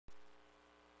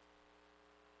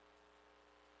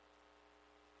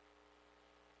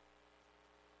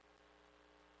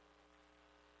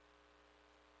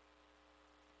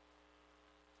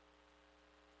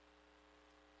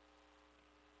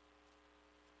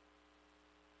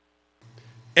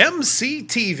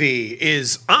MCTV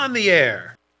is on the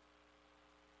air.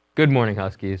 Good morning,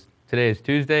 Huskies. Today is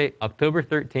Tuesday, October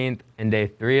 13th, and day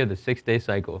 3 of the 6-day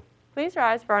cycle. Please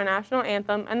rise for our national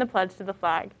anthem and the pledge to the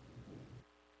flag.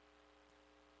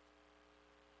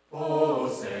 Oh,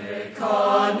 say,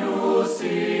 can you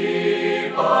see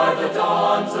by the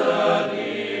dawn's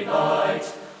early light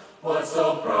what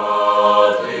so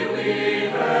proudly we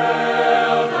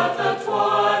hailed at the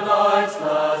twilight's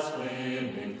last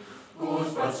gleaming,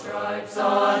 whose broad stripes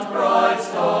and bright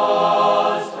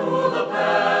stars through the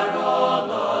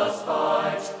perilous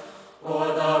fight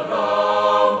o'er the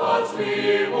ramparts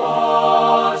we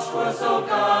watched were so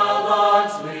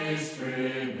gallantly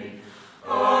streaming,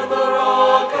 o'er the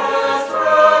rockets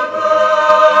red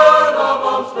glare, the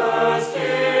bombs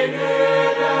bursting in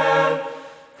air,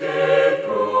 gave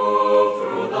proof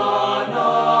through the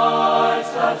night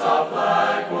that our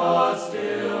flag was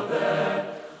still there.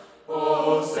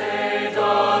 Oh, say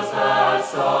does that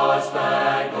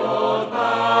star-spangled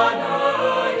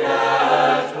banner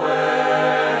yet wave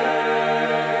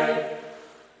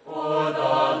o'er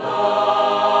the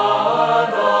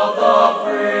land of the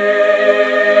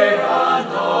free and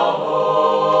the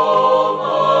home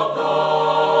of the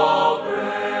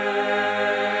brave?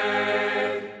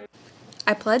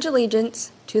 I pledge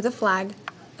allegiance to the flag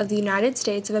of the United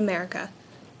States of America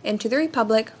and to the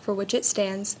republic for which it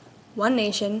stands, one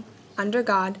nation, under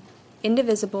God,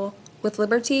 indivisible, with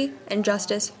liberty and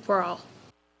justice for all.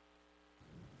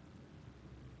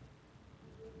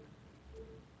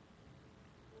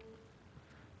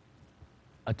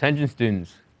 Attention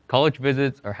students, college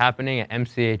visits are happening at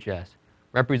MCHS.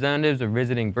 Representatives are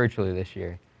visiting virtually this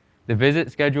year. The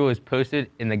visit schedule is posted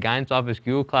in the guidance office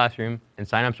Google Classroom, and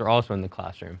signups are also in the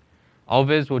classroom. All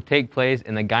visits will take place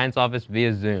in the guidance office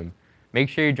via Zoom. Make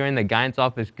sure you join the guidance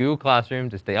office Google Classroom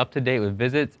to stay up to date with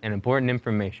visits and important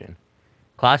information.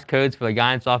 Class codes for the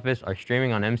guidance office are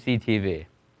streaming on MCTV.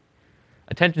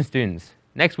 Attention students,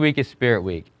 next week is Spirit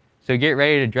Week, so get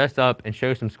ready to dress up and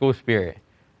show some school spirit.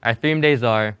 Our theme days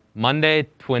are Monday,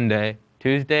 Twin Day,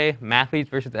 Tuesday, Mathletes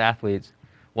versus Athletes,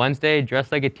 Wednesday,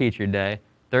 Dress Like a Teacher Day,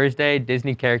 Thursday,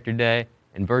 Disney Character Day,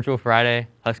 and Virtual Friday,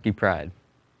 Husky Pride.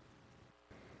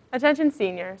 Attention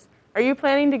seniors, are you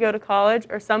planning to go to college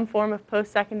or some form of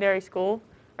post-secondary school?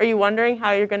 Are you wondering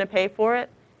how you're going to pay for it?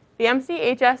 The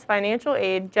MCHS Financial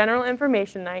Aid General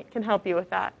Information Night can help you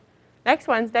with that. Next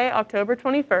Wednesday, October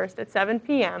 21st at 7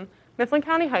 p.m., Mifflin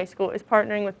County High School is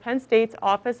partnering with Penn State's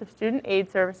Office of Student Aid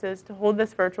Services to hold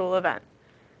this virtual event.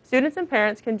 Students and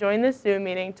parents can join this Zoom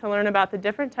meeting to learn about the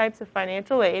different types of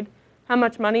financial aid, how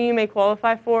much money you may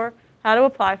qualify for, how to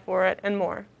apply for it, and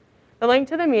more. The link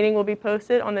to the meeting will be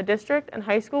posted on the district and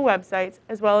high school websites,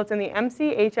 as well as in the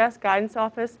MCHS Guidance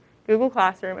Office Google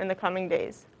Classroom in the coming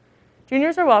days.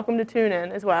 Juniors are welcome to tune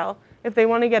in as well if they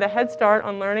want to get a head start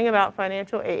on learning about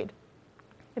financial aid.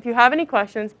 If you have any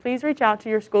questions, please reach out to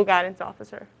your school guidance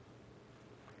officer.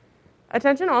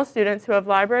 Attention all students who have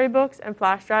library books and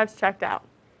flash drives checked out.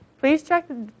 Please check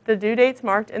the due dates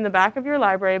marked in the back of your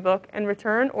library book and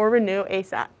return or renew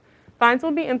ASAP. Fines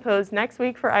will be imposed next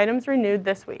week for items renewed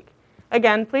this week.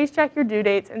 Again, please check your due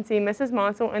dates and see Mrs.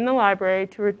 Monsell in the library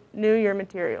to renew your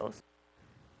materials.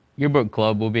 Yearbook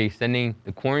Club will be extending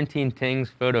the Quarantine Tings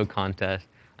photo contest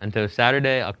until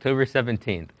Saturday, October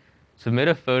 17th. Submit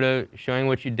a photo showing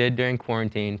what you did during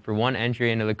quarantine for one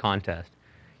entry into the contest.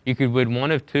 You could win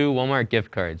one of 2 Walmart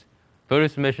gift cards. Photo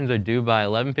submissions are due by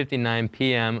 11:59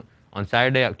 p.m. on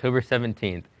Saturday, October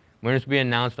 17th. Winners will be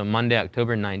announced on Monday,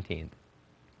 October 19th.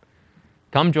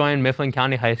 Come join Mifflin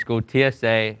County High School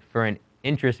TSA for an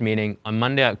interest meeting on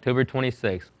Monday, October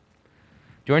 26th.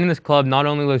 Joining this club not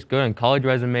only looks good on college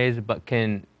resumes, but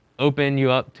can open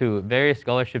you up to various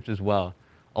scholarships as well.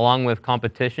 Along with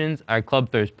competitions, our club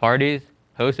throws parties,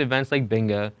 hosts events like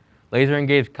bingo, laser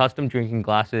engaged custom drinking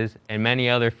glasses, and many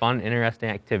other fun, interesting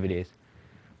activities.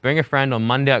 Bring a friend on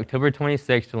Monday, October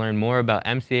 26th to learn more about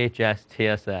MCHS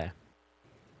TSA.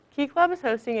 Key Club is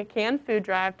hosting a canned food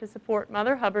drive to support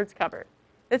Mother Hubbard's Cupboard.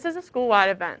 This is a school-wide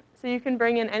event, so you can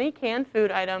bring in any canned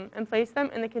food item and place them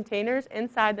in the containers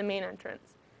inside the main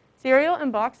entrance. Cereal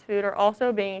and boxed food are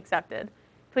also being accepted.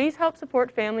 Please help support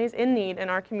families in need in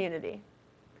our community.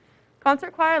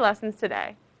 Concert choir lessons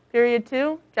today. Period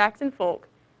 2, Jackson Folk.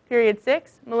 Period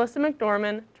 6, Melissa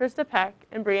McDorman, Trista Peck,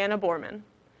 and Brianna Borman.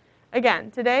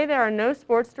 Again, today there are no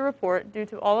sports to report due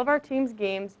to all of our team's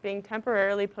games being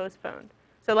temporarily postponed.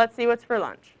 So let's see what's for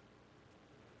lunch.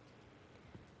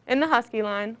 In the Husky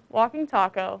line, walking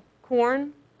taco,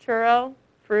 corn, churro,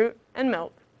 fruit, and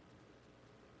milk.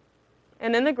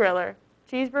 And in the griller,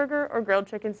 cheeseburger or grilled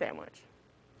chicken sandwich.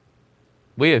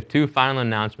 We have 2 final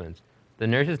announcements. The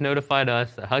nurses notified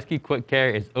us that Husky Quick Care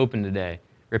is open today.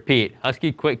 Repeat,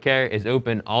 Husky Quick Care is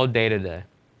open all day today.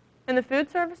 And the Food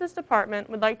Services Department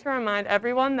would like to remind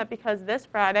everyone that because this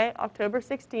Friday, October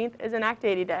 16th, is an Act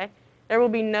 80 day, there will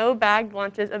be no bagged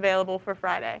lunches available for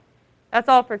Friday. That's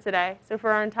all for today. So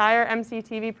for our entire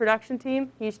MCTV production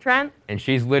team, he's Trent. And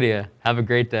she's Lydia. Have a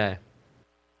great day.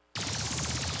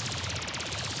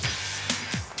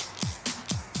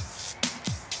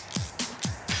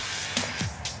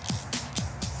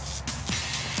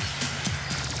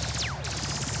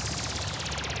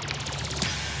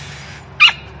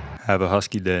 Have a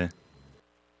husky day.